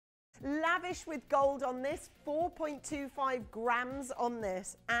lavish with gold on this, 4.25 grams on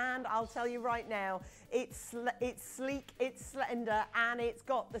this. And I'll tell you right now, it's sleek, it's slender, and it's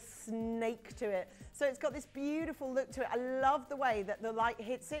got the snake to it. So it's got this beautiful look to it. I love the way that the light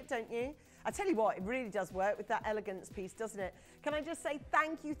hits it, don't you? I tell you what, it really does work with that elegance piece, doesn't it? Can I just say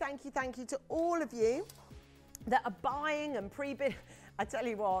thank you to all of you that are buying and pre-bid. I tell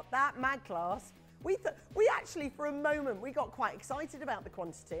you what, that mag class, we actually, for a moment, we got quite excited about the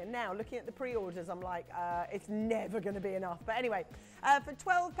quantity. And now, looking at the pre-orders, I'm like, it's never going to be enough. But anyway, for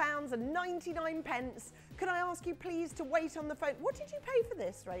 £12.99, could I ask you please to wait on the phone? What did you pay for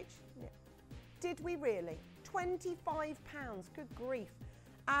this, Rach? Yeah. Did we really? £25, good grief.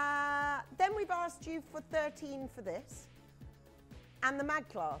 Then we've asked you for 13 for this and the mag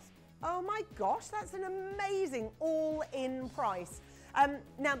class. Oh my gosh, that's an amazing all-in price.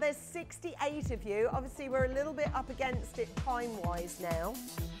 Now there's 68 of you. Obviously we're a little bit up against it time-wise now.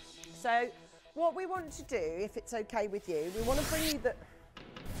 So what we want to do, if it's okay with you, we want to bring you the...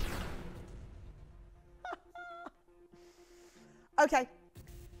 Okay,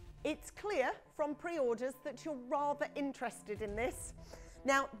 it's clear from pre-orders that you're rather interested in this.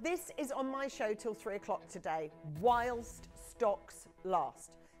 Now, this is on my show till 3 o'clock today, whilst stocks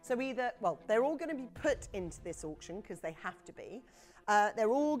last. So either, well, they're all going to be put into this auction because they have to be. They're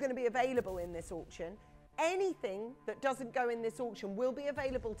all going to be available in this auction. Anything that doesn't go in this auction will be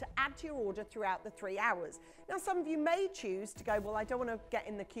available to add to your order throughout the 3 hours. Now, some of you may choose to go, well, I don't want to get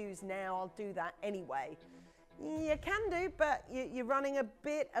in the queues now, I'll do that anyway. You can do, but you're running a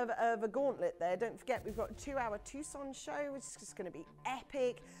bit of a gauntlet there. Don't forget, we've got a 2-hour Tucson show, which is just going to be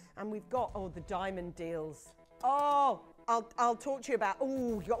epic. And we've got, oh, the diamond deals. Oh, I'll talk to you about,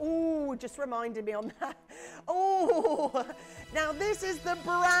 oh, just reminded me on that. Oh, now this is the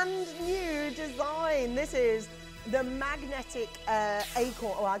brand new design. This is the magnetic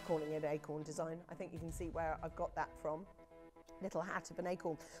acorn, oh, I'm calling it acorn design. I think you can see where I've got that from. Little hat of an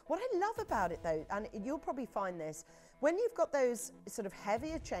acorn. What I love about it though, and you'll probably find this, when you've got those sort of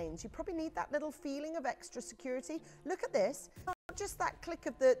heavier chains, you probably need that little feeling of extra security. Look at this, not just that click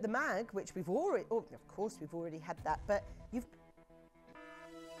of the mag, which we've already, oh, of course we've already had that, but you've,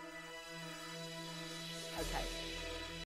 okay.